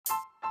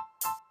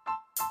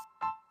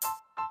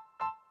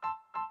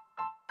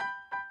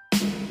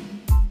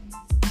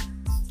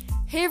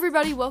Hey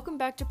everybody, welcome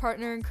back to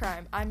Partner in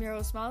Crime. I'm your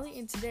host Molly,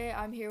 and today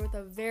I'm here with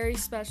a very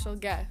special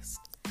guest.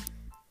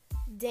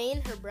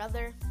 Dane, her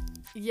brother.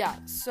 Yeah,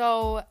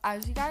 so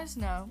as you guys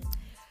know,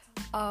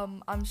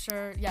 I'm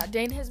sure,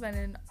 Dane has been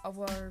in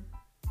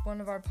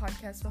one of our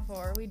podcasts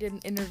before. We did an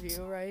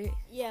interview, right?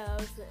 Yeah, that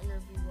was the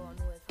interview one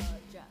with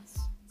Jess.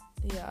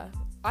 Yeah,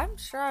 I'm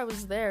sure I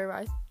was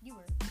there. You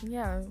were.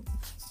 Yeah,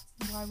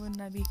 why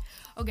wouldn't I be?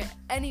 Okay,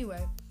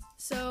 anyway.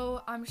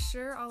 So, I'm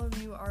sure all of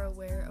you are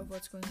aware of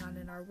what's going on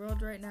in our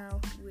world right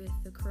now with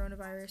the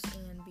coronavirus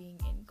and being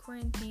in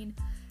quarantine.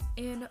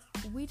 And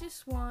we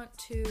just want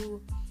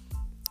to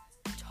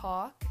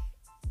talk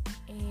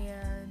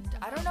and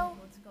I don't know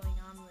what's going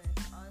on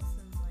with us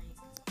and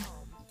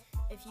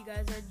if you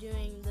guys are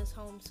doing this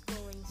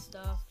homeschooling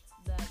stuff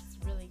that's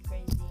really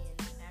crazy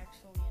and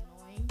actually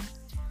annoying.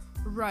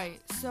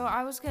 Right. So,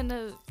 I was going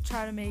to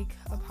try to make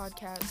a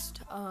podcast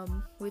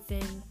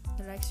within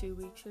the next few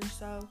weeks or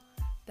so.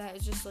 That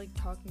is just,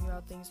 talking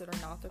about things that are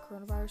not the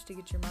coronavirus to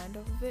get your mind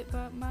off of it.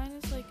 But mine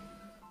is,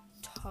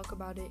 talk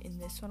about it in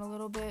this one a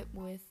little bit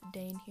with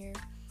Dane here.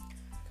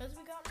 Because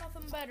we got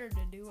nothing better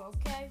to do,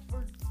 okay?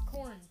 For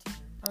quarantine.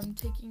 I'm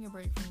taking a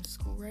break from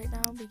school right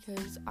now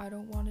because I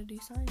don't want to do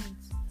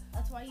science.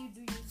 That's why you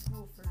do your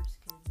school first,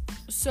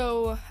 kid.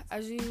 So,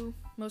 as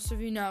most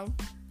of you know,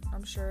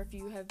 I'm sure if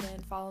you have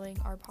been following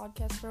our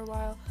podcast for a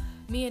while,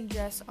 me and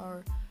Jess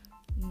are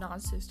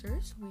not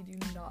sisters. We do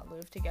not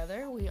live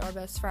together. We are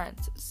best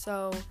friends.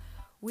 So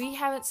we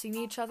haven't seen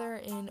each other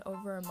in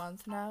over a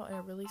month now, and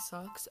it really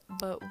sucks.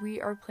 But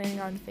we are planning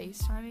on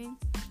FaceTiming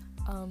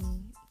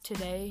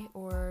today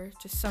or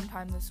just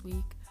sometime this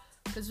week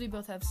because we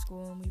both have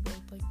school and we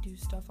both do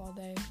stuff all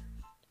day.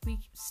 We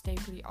stay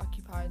pretty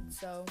occupied.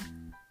 So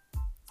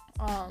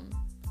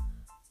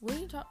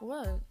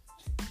what?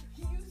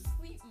 You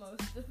sleep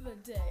most of the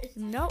day.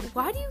 No,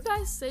 why do you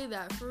guys say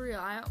that? For real,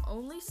 I'm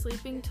only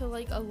sleeping till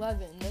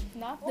 11. That's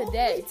not the only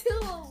day.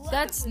 Till 11.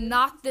 That's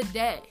not the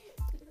day.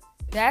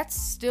 That's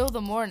still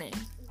the morning.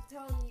 I'm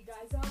telling you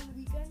guys, on the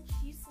weekend,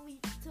 she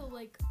sleeps till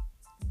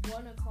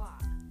 1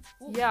 o'clock.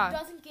 Well, Yeah. She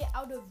doesn't get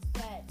out of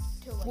bed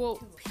till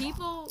 2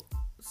 o'clock.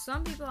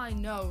 Some people I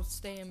know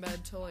stay in bed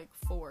till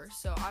 4,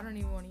 so I don't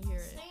even want to hear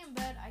it. Stay in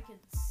bed, I could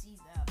see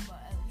that,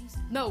 but at least...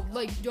 No,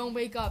 don't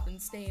wake up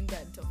and stay in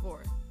bed till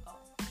 4. Oh.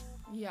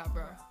 Yeah,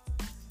 bro.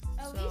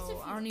 At least if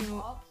I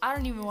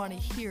don't even want to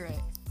hear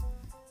it.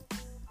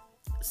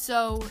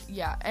 So,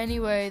 yeah,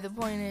 anyway, the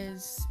point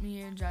is,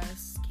 me and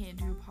Jess can't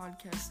do a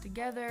podcast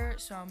together,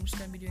 so I'm just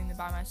going to be doing it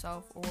by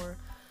myself or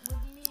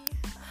with me.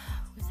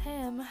 with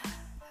him.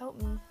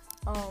 Help me.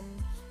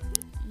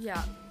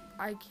 Yeah,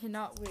 I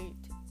cannot wait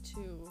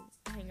to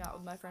hang out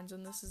with my friends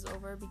when this is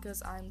over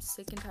because I'm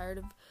sick and tired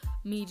of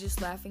me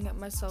just laughing at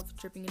myself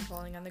tripping and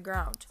falling on the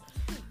ground.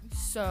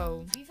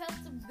 So, we've had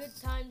some good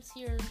times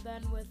here and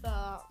then with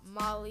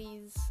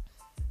Molly's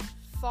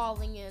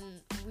falling in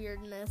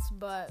weirdness,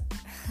 but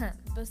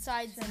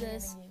besides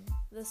this,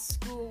 the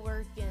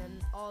schoolwork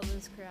and all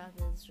this crap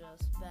is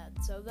just bad.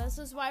 So this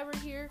is why we're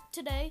here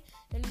today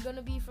and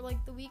gonna be for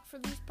the week for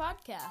these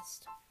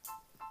podcasts.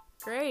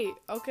 Great.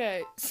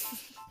 Okay.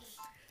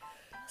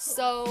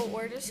 So,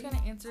 we're just going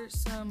to answer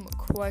some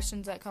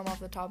questions that come off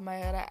the top of my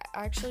head. I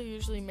actually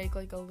usually make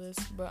a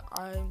list, but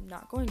I'm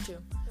not going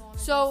to.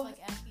 So,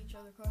 ask each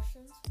other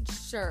questions?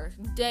 Sure.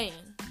 Dane,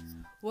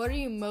 what are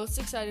you most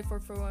excited for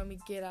when we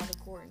get out of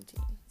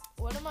quarantine?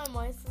 What am I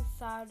most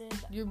excited?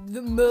 You're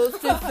the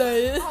most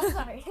excited. Oh,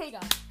 sorry. Hang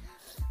on.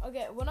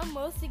 Okay, what I'm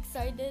most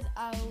excited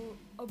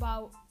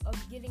about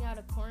getting out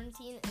of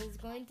quarantine is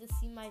going to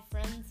see my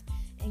friends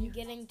and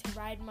getting to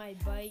ride my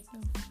bike.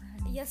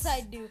 Yes,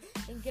 I do.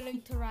 And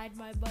getting to ride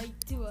my bike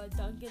to a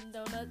Dunkin'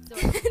 Donuts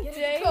or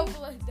get a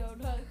couple of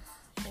donuts.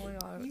 Oh my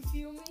god. You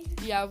feel me?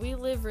 Yeah, we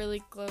live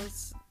really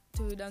close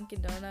to a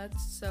Dunkin'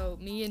 Donuts, so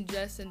me and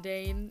Jess and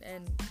Dane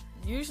and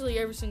usually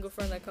every single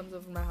friend that comes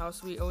over to my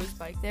house, we always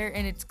bike there,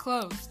 and it's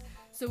closed.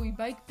 So we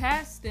bike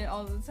past it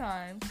all the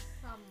time.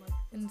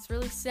 And it's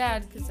really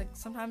sad because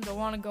sometimes I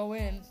want to go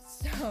in.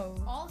 So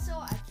also,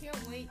 I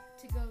can't wait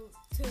to go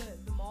to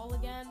the mall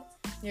again.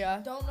 Yeah.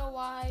 Don't know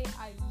why.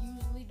 I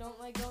usually don't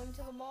like going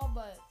to the mall,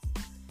 but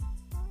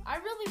I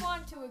really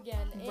want to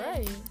again. And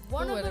right.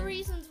 One of the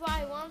reasons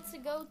why I want to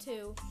go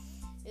to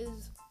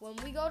is when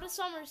we go to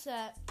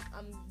Somerset,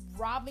 I'm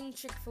robbing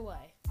Chick-fil-A.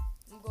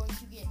 I'm going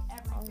to get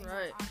everything on the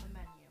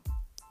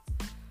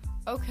menu.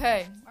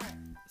 Okay. All right.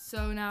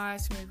 So now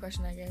ask me a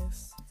question, I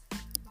guess.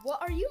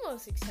 What are you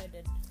most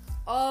excited?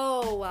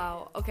 Oh,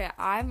 wow. Okay,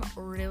 I'm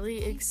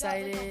really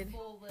excited. Got,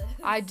 a full list.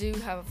 I do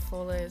have a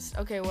full list.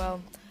 Okay,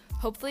 well,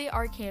 hopefully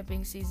our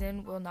camping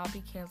season will not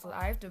be canceled.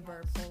 I have to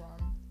burp. Hold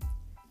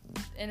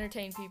on.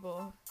 Entertain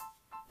people.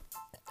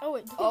 Oh,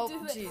 wait. Don't do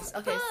that. Jeez.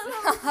 Okay.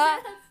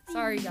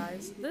 Sorry,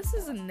 guys. This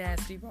is a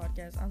nasty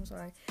podcast. I'm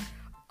sorry.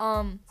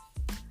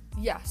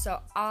 Yeah, so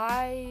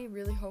I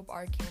really hope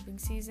our camping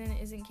season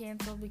isn't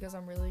canceled because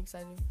I'm really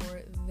excited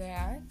for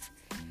that.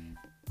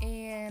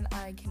 And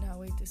I cannot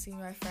wait to see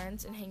my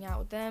friends and hang out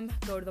with them,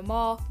 go to the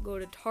mall, go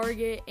to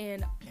Target,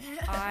 and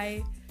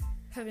I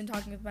have been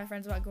talking with my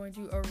friends about going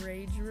to a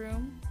rage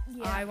room.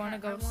 Yeah, I want to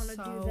go so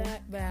do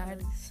that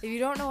bad. If you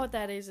don't know what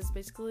that is, it's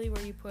basically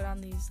where you put on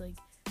these like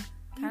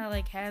kind of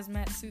like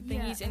hazmat suit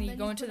thingies, and you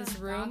go into this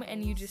room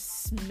and you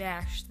just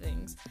smash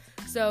things.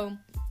 So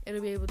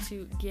it'll be able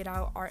to get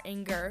out our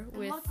anger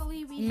with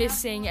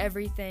missing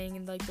everything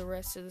and like the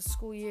rest of the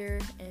school year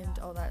and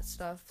all that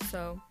stuff.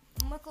 So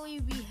luckily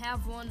we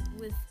have one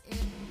within.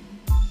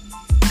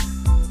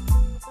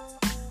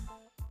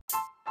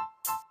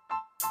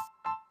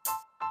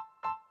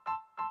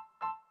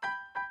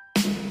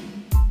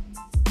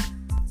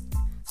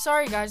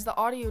 Sorry guys, the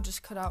audio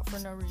just cut out for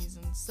no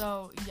reason.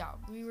 So yeah,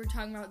 we were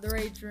talking about the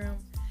rage room,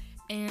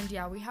 and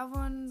yeah, we have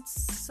one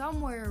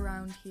somewhere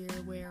around here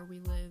where we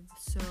live,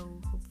 so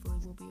hopefully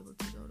we'll be able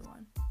to go to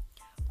one.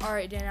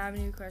 Alright, Dan, I have a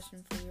new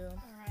question for you.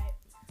 Alright.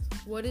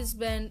 What has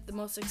been the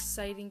most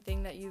exciting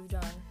thing that you've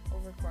done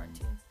over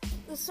quarantine?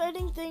 The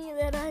exciting thing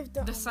that I've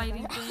done. The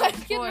exciting thing? I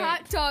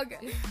cannot talk.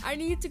 I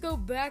need to go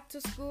back to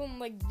school and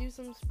like do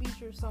some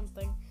speech or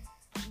something.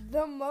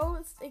 The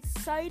most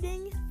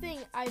exciting thing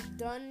I've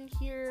done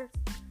here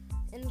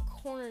in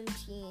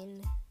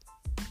quarantine.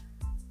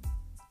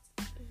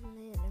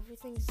 Man,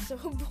 everything's so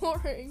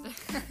boring.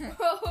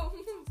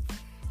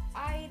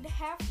 I'd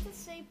have to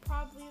say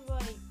probably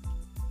like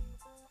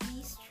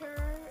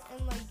Easter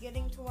and like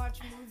getting to watch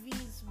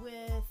movies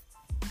with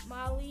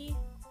Molly.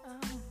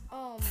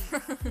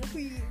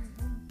 We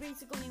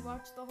basically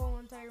watched the whole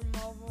entire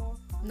Marvel.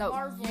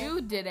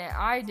 You didn't.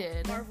 I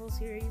did. Marvel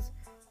series.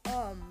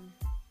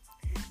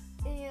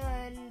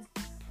 And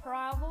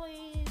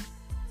probably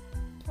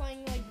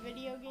playing like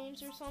video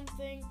games or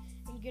something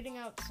and getting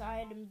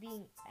outside and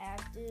being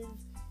active.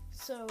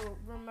 So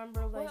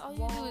remember, like, all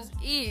you do is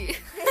eat.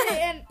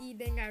 And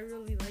eating. I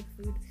really like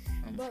food.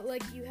 But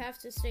like, you have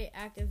to stay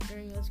active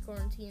during this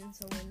quarantine.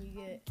 So when you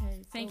get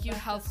thank you,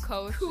 health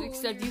coach.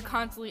 Except you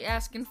constantly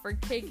asking for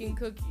cake and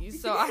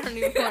cookies, so I don't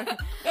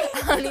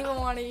even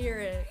want to hear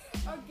it.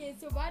 Okay,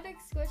 so my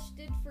next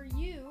question for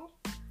you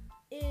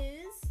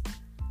is,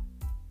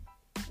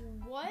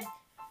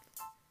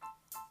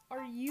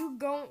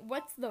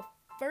 what's the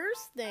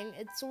first thing,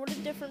 it's sort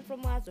of different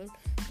from last one,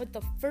 but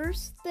the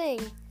first thing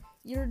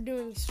you're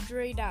doing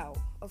straight out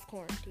of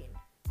quarantine?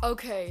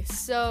 Okay,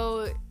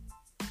 so,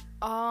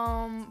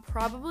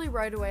 probably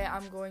right away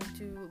I'm going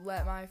to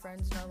let my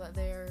friends know that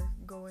they're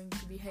going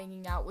to be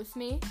hanging out with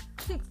me.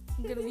 I'm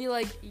gonna be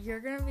like, you're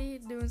gonna be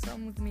doing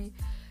something with me.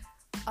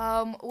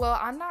 Well,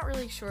 I'm not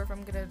really sure if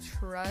I'm gonna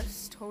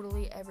trust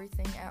totally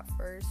everything at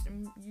first,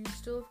 and you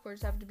still, of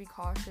course, have to be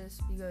cautious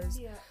because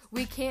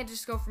we can't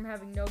just go from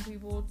having no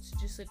people to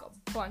just like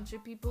a bunch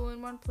of people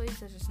in one place.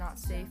 That's just not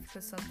safe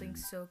because something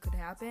still could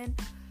happen.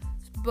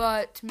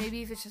 But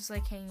maybe if it's just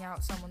like hanging out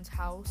at someone's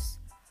house,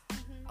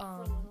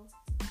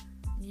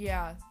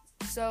 yeah.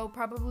 So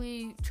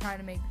probably try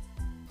to make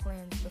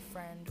plans with a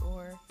friend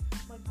or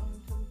like going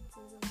to the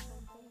pool or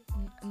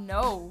something.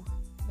 No.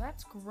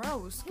 That's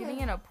gross. Getting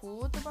in a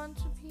pool with a bunch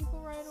of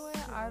people right away?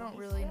 I don't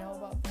really know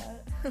about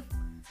that.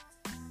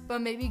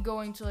 But maybe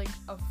going to like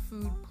a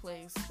food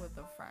place with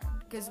a friend.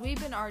 Because we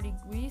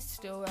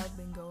still have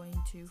been going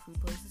to food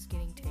places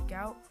getting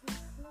takeout.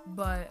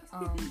 But,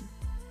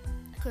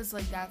 because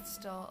like that's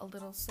still a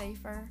little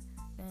safer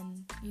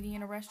than eating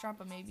in a restaurant.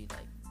 But maybe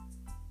like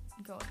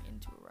going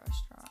into a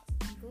restaurant.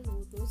 I don't know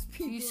what those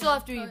people You still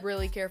have to be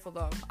really careful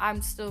though.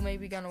 I'm still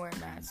maybe gonna wear a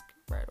mask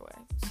right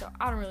away. So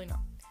I don't really know.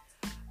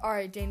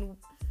 Alright, Dane,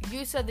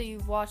 you said that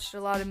you've watched a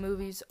lot of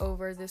movies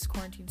over this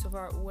quarantine so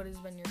far. What has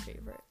been your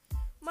favorite?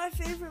 My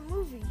favorite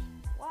movie?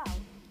 Wow.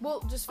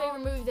 Well, just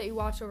favorite movie that you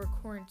watched over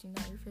quarantine,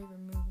 not your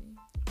favorite movie.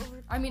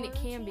 I mean, it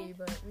can be,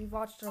 but we've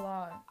watched a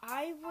lot.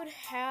 I would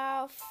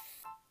have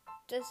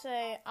to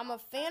say I'm a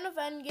fan of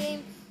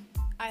Endgame.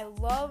 I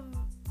love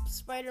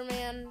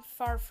Spider-Man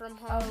Far From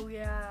Home. Oh,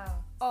 yeah.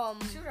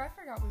 Shoot, I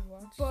forgot we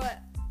watched.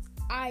 But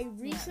I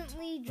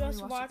recently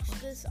just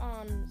watched this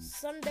on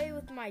Sunday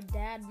with my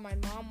dad. My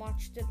mom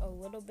watched it a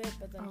little bit,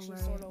 but then she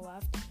sort of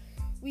left.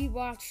 We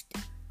watched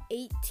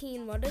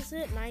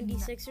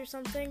 96 or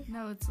something?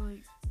 No, it's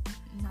like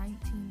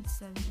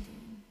 1917.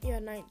 Yeah,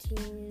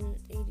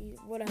 1980,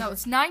 whatever. No,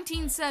 it's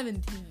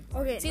 1917.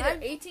 Okay, it's either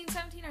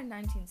 1817 or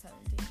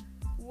 1917.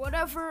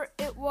 Whatever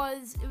it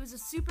was a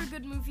super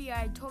good movie.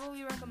 I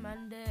totally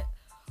recommend it.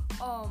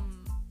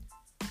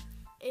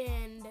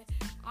 And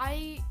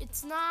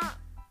it's not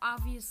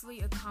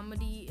obviously a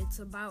comedy, it's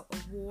about a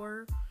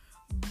war,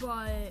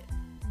 but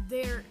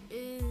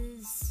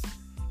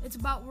it's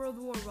about World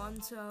War I,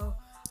 so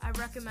I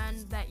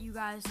recommend that you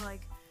guys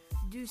like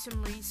do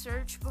some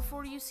research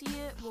before you see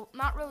it. Well,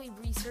 not really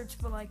research,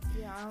 but like,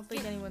 yeah, I don't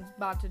think anyone's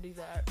about to do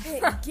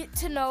that. Get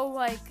to know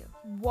like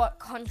what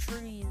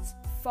countries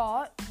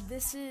fought.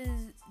 This is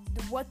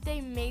what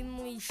they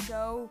mainly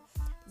show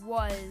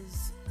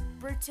was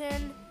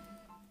Britain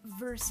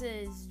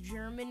versus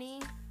Germany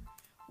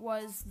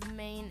was the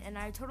main, and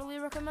I totally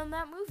recommend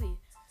that movie.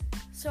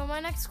 So my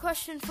next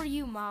question for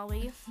you,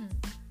 Molly,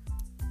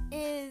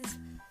 is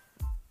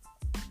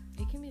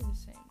it can be the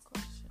same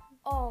question.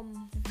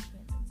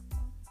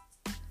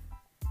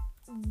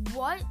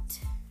 what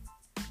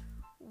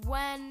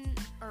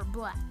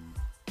black.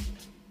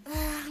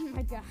 Oh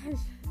my gosh.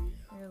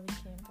 I really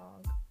can't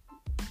talk.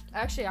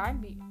 Actually,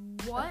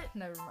 What?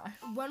 Never mind.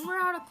 When we're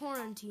out of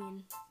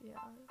quarantine, Yeah.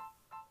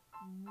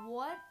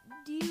 what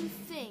do you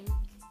think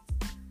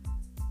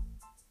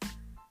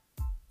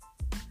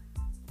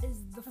is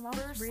the I was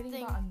first reading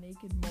thing? about a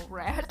naked mole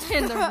rat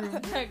in the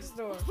room next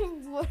door.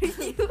 What do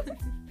you?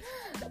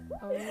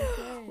 Okay.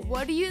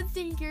 What do you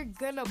think you're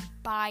gonna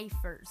buy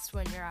first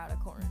when you're out of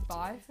quarantine?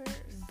 Buy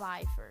first?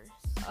 Buy first.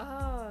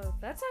 Oh,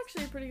 that's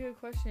actually a pretty good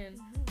question.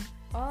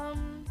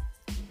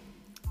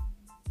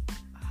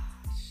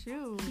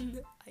 Shoot.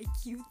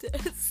 IQ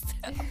test.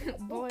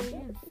 Boy,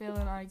 you're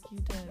failing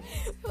IQ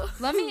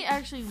test. Let me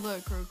actually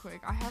look real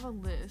quick. I have a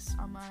list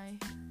on my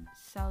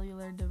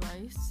cellular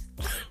device.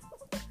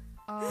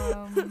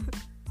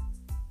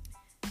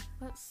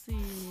 Let's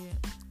see.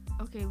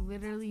 Okay,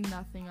 literally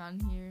nothing on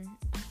here.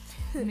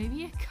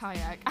 Maybe a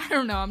kayak. I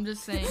don't know. I'm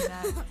just saying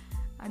that.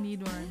 I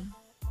need one.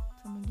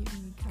 Someone get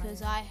me a kayak.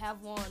 Because I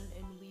have one,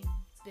 and we've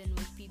been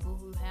with people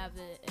who have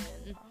it,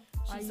 and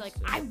she's like,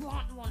 to. I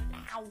want one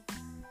now.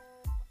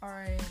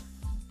 Alright,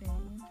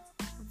 dang.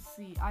 Let's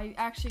see. I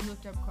actually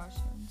looked up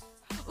questions.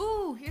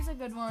 Ooh, here's a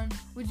good one.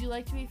 Would you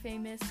like to be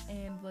famous,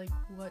 and like,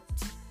 what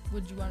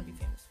would you want to be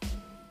famous for?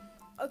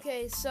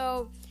 Okay,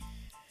 so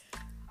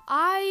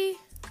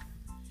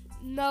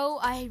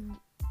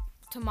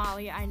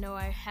Tamale, I know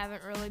I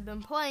haven't really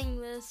been playing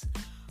this,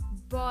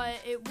 but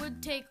it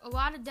would take a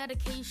lot of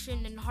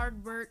dedication and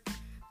hard work.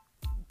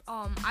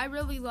 I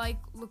really like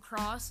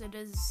lacrosse. It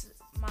is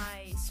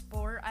my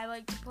sport I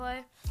like to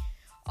play.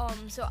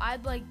 So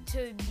I'd like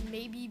to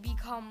maybe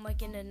become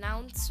like an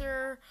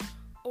announcer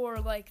or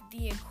like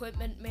the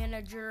equipment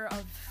manager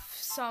of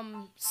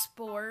some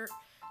sport.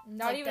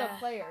 Not like even a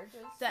player.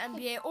 Just the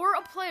NBA or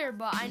a player,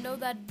 but I know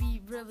that'd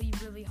be really,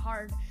 really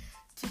hard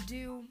to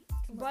do.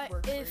 Much But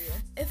work for you.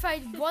 if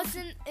I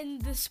wasn't in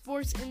the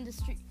sports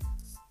industry,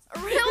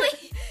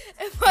 really,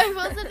 if I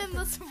wasn't in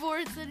the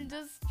sports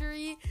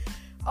industry,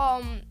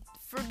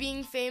 for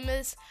being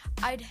famous,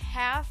 I'd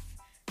have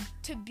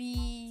to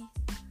be,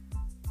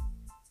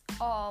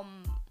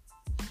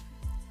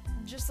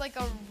 just like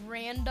a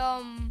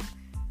random,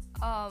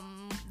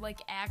 like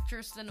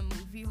actress in a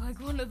movie,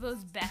 like one of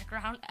those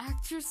background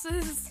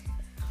actresses.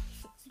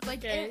 Like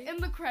Okay. in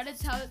the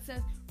credits, how it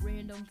says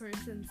random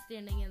person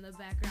standing in the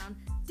background,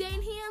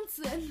 Dane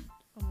Hansen.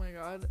 Oh my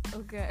god.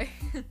 Okay.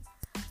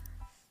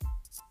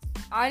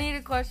 I need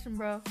a question,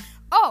 bro.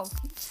 Oh,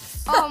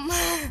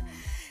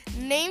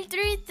 name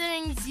 3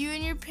 things you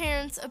and your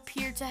parents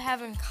appear to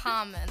have in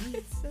common.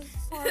 It says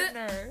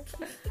partner.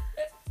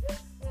 I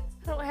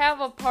don't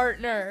have a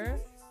partner.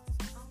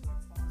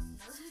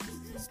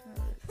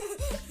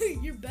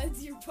 Your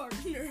bed's your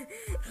partner.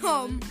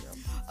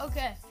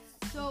 Okay.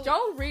 So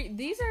Don't read.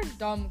 These are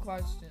dumb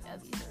questions. yeah,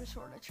 these are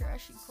sort of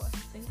trashy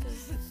questions.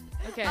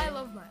 Okay. I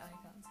love my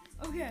icon.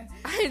 Okay.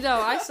 I know.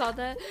 I saw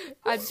that.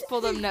 I just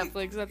pulled up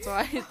Netflix. That's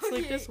why it's like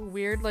Okay. this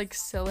weird like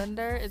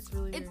cylinder. It's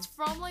really weird. It's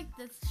from like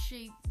this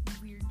shape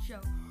weird show.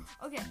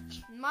 Okay,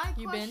 my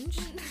You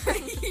question.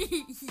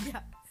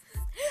 Yeah.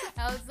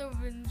 I also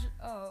binge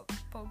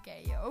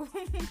Pokeo.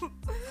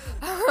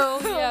 Oh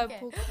yeah,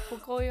 Okay.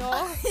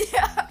 Pocoyo,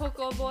 Yeah.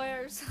 Poco Boy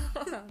or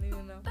something. I don't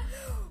even know.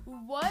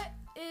 What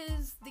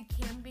is the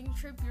camping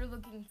trip you're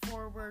looking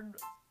forward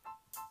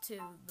to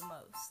the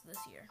most this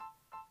year?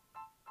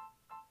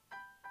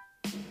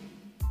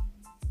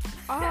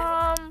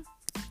 I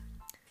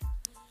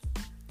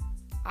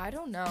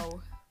don't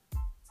know.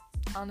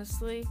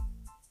 Honestly.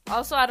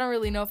 Also, I don't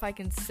really know if I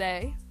can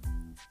say,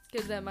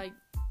 because that might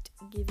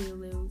give you a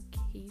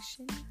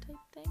location type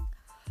thing.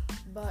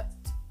 But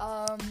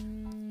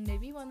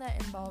maybe one that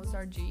involves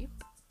our Jeep.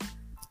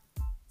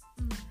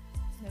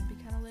 That'd be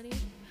kind of litty.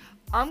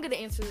 I'm gonna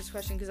answer this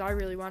question because I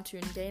really want to,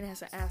 and Dane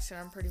hasn't asked, and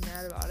I'm pretty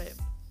mad about it.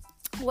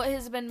 What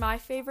has been my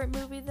favorite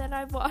movie that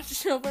I've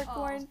watched over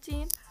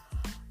quarantine?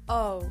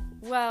 Oh,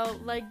 well,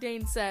 like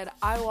Dane said,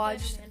 I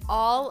watched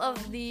all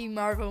of the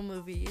Marvel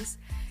movies,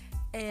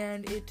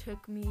 and it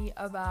took me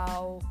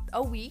about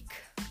a week,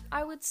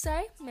 I would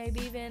say, maybe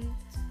even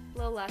a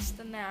little less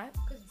than that.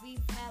 Because we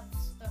have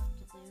stuff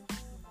to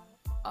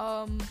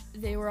do.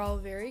 They were all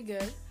very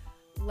good.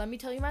 Let me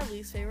tell you my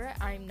least favorite.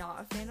 I'm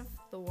not a fan of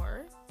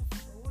Thor.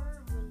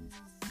 Thor was...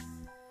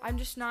 I'm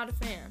just not a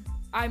fan.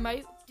 Did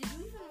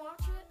you even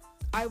watch it?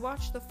 I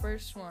watched the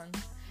first one,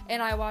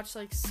 and I watched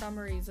like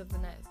summaries of the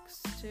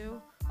next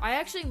two. I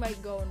actually might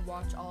go and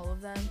watch all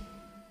of them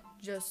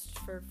just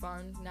for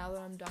fun now that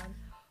I'm done.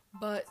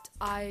 But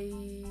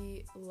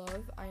I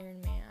love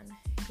Iron Man.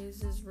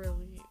 His is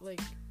really, like,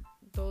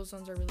 those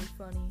ones are really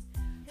funny.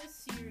 His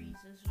series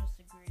is just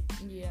a great...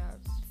 Yeah.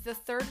 The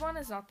third one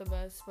is not the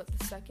best, but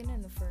the second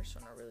and the first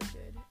one are really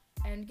good.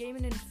 Endgame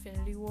and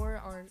Infinity War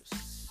are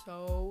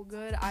so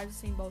good. I've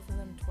seen both of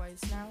them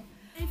twice now.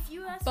 If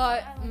you ask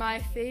But me, I like my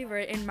Endgame.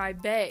 favorite in my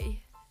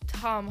bay,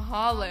 Tom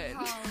Holland.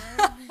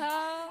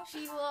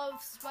 She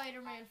loves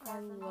Spider-Man Far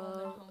From Home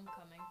and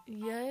Homecoming.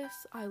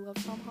 Yes, I love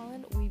Tom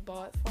Holland. We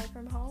bought Far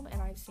From Home,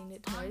 and I've seen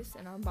it twice,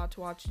 and I'm about to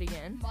watch it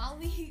again.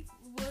 Molly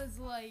was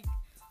like,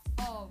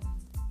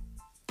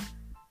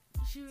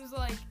 she was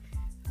like,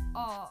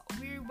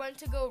 we went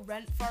to go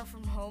rent Far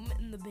From Home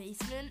in the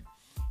basement,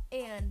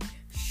 and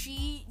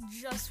she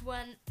just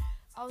went,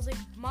 I was like,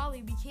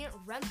 Molly, we can't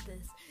rent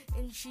this.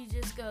 And she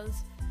just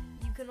goes,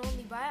 you can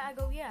only buy it? I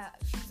go, yeah.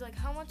 She's like,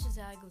 how much is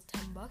that? I go,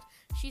 $10.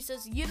 She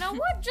says, you know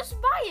what? Just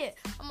buy it.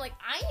 I'm like,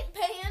 I ain't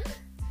paying.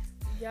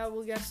 Yeah,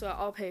 well, guess what?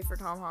 I'll pay for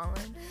Tom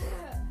Holland.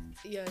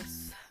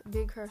 Yes,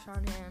 big crush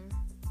on him.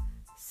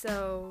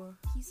 So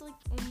he's like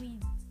only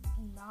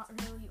not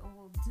really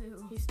old,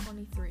 too. He's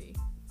 23.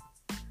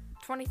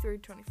 23,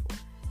 24.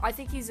 I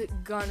think he's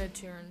gonna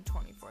turn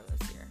 24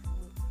 this year.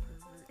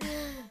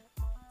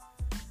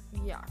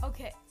 Yeah.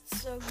 Okay,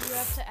 so you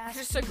have to ask.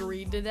 Just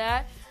agreed to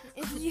that.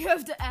 You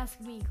have to ask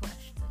me a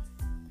question.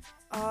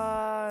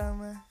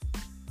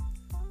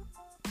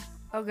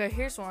 Okay,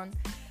 here's one.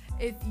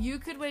 If you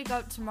could wake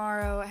up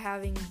tomorrow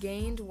having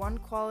gained one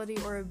quality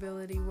or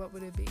ability, what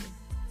would it be?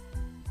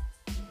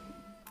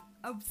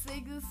 I'm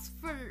saying this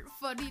for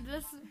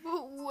funniness,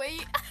 but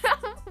wait.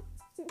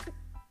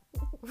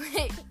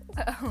 Wait.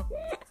 Oh.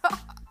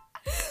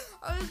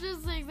 I was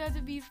just saying that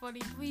to be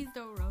funny. Please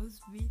don't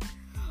roast me.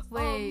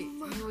 Wait,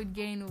 you would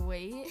gain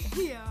weight?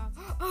 Yeah.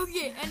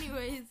 Okay,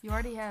 anyways. You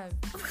already have.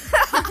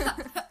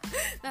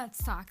 That's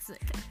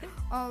toxic.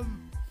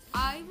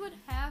 I would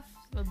have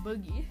a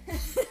boogie.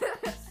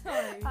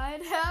 Sorry.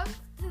 I'd have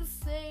to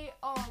say,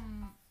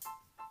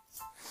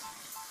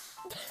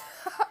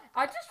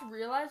 I just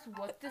realized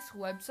what this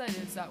website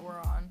is that we're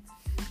on.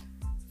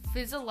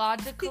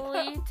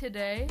 Physiologically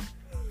Today.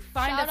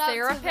 Find Shout a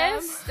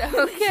therapist.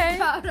 Okay.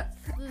 Shout out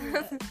to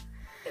them.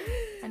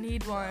 I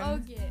need one.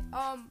 Okay.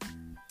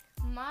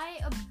 My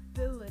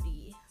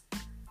ability,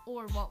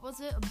 or what was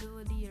it?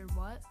 Ability or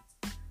what?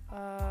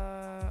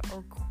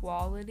 Or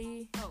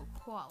quality. Oh,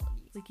 quality.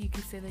 Like you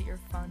could say that you're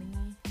funny.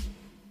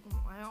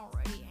 Oh, I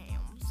already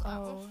am.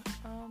 So.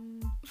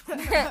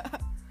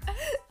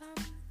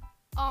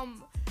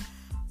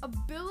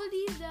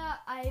 Ability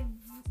that I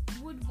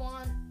would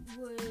want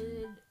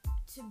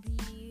to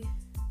be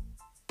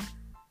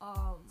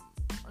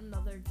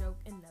another joke,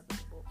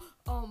 inevitable.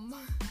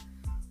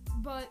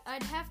 But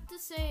I'd have to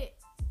say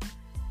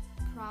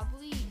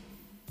probably be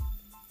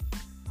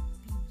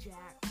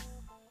Jack.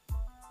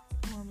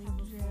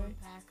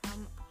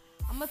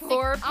 I'm a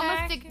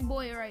thick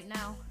boy right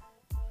now.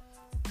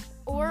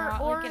 Or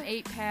like an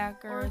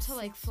 8-pack or to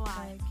like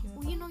fly.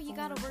 Well, you know you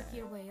gotta work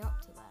your way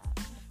up to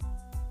that.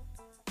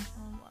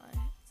 Oh my.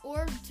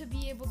 Or to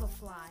be able to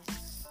fly.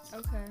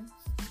 Okay.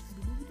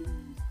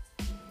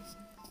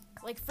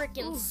 Like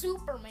freaking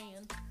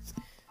Superman.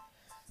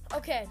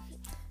 Okay.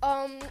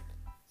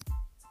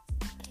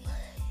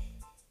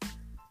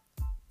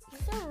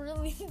 These are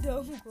really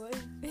dumb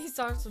questions. These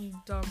are some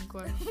dumb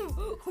questions.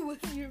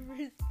 What's your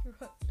first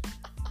crush?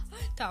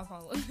 Tom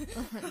Holland.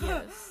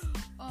 Yes.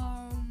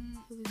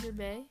 Who's your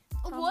bae?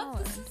 Tom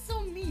Holland. This is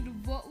so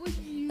mean. What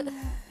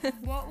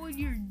would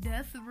your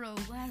death row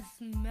last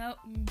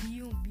mountain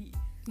meal be?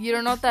 You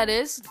don't know what that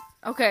is?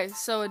 Okay,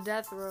 so a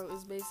death row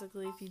is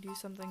basically if you do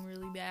something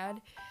really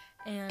bad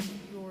and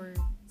you're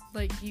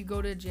like you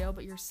go to jail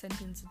but you're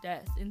sentenced to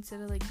death.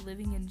 Instead of like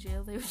living in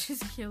jail, they would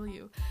just kill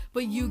you.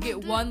 But you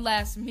get one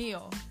last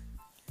meal.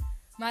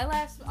 I'm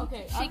just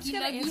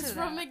gonna answer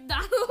from that.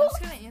 McDonald's. I'm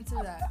just gonna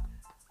answer that.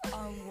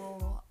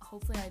 Well,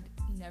 hopefully I'd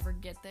never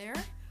get there.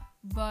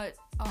 But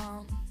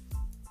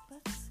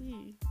let's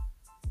see.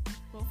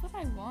 What would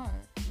I want?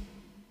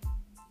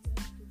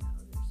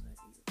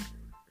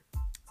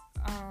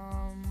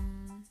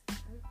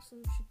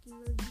 Some chicken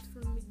nuggets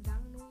from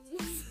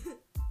McDonald's.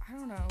 I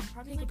don't know.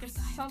 Probably like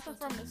something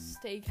from a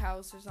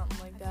steakhouse or something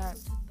like that.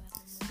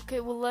 Okay,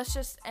 well, let's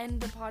just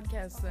end the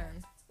podcast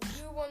then.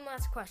 Do one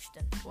last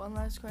question. One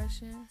last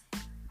question.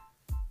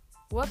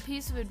 What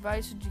piece of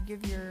advice would you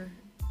give your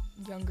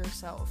younger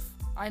self?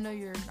 I know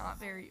you're not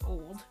very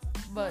old,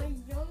 but... My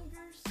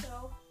younger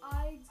self,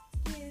 I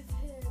give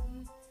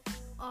him,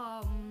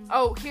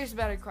 Oh, here's a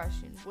better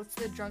question. What's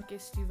the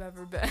drunkest you've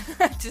ever been?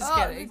 Just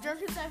kidding. The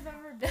drunkest I've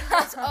ever been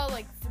was,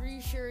 like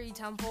 3 Shirley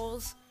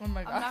Temples. Oh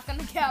my god. I'm not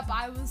gonna cap,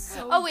 I was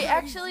so Oh wait, crazy.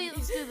 actually,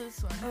 let's do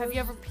this one. Have you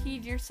ever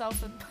peed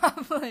yourself in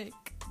public?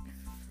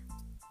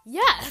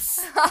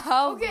 Yes.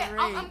 Oh, okay, great.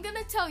 I'm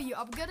gonna tell you.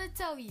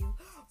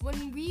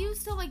 When we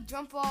used to like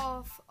jump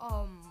off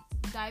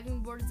diving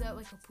boards at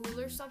like a pool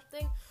or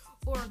something,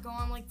 or go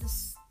on like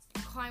this,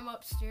 climb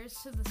upstairs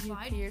to the You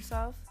slide. pee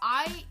yourself?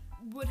 I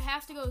would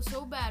have to go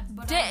so bad,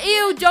 but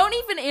Ew! Don't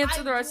even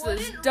answer the rest of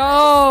this. I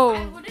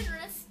Don't. wouldn't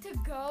risk to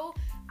go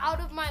out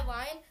of my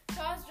line,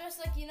 so I was just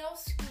like,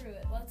 screw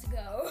it, let's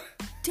go.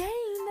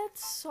 Dang,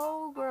 that's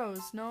so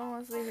gross. No one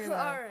wants to hear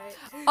that. All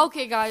right.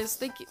 Okay, guys,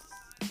 thank you.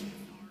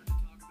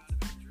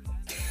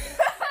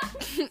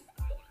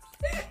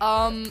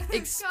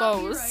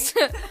 Exposed.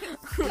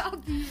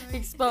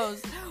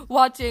 Exposed.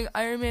 Watching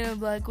Iron Man and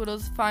Black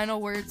Widow's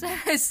final words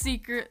as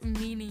secret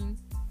meaning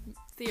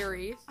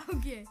theory.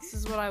 Okay. This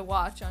is what I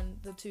watch on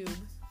the tube.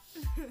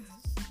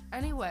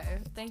 Anyway,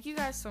 thank you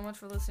guys so much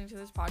for listening to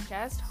this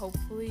podcast.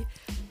 Hopefully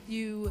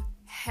you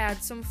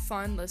had some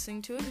fun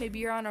listening to it. Maybe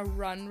you're on a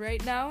run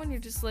right now and you're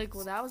just like,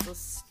 well, that was a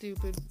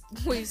stupid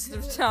waste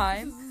of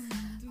time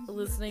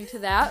listening to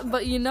that.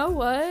 But you know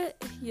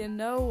what?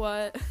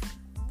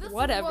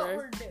 Whatever. Is what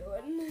we're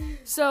doing.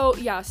 So,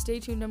 yeah, stay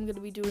tuned. I'm going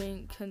to be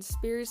doing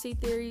conspiracy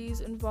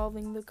theories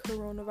involving the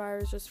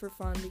coronavirus just for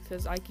fun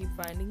because I keep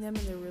finding them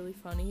and they're really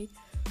funny.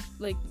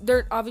 Like,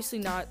 they're obviously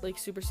not, like,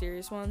 super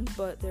serious ones,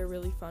 but they're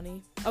really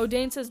funny. Oh,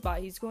 Dane says bye.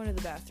 He's going to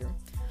the bathroom.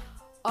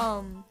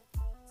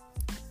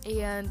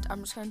 And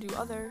I'm just going to do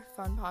other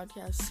fun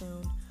podcasts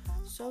soon.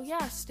 So,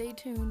 yeah, stay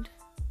tuned.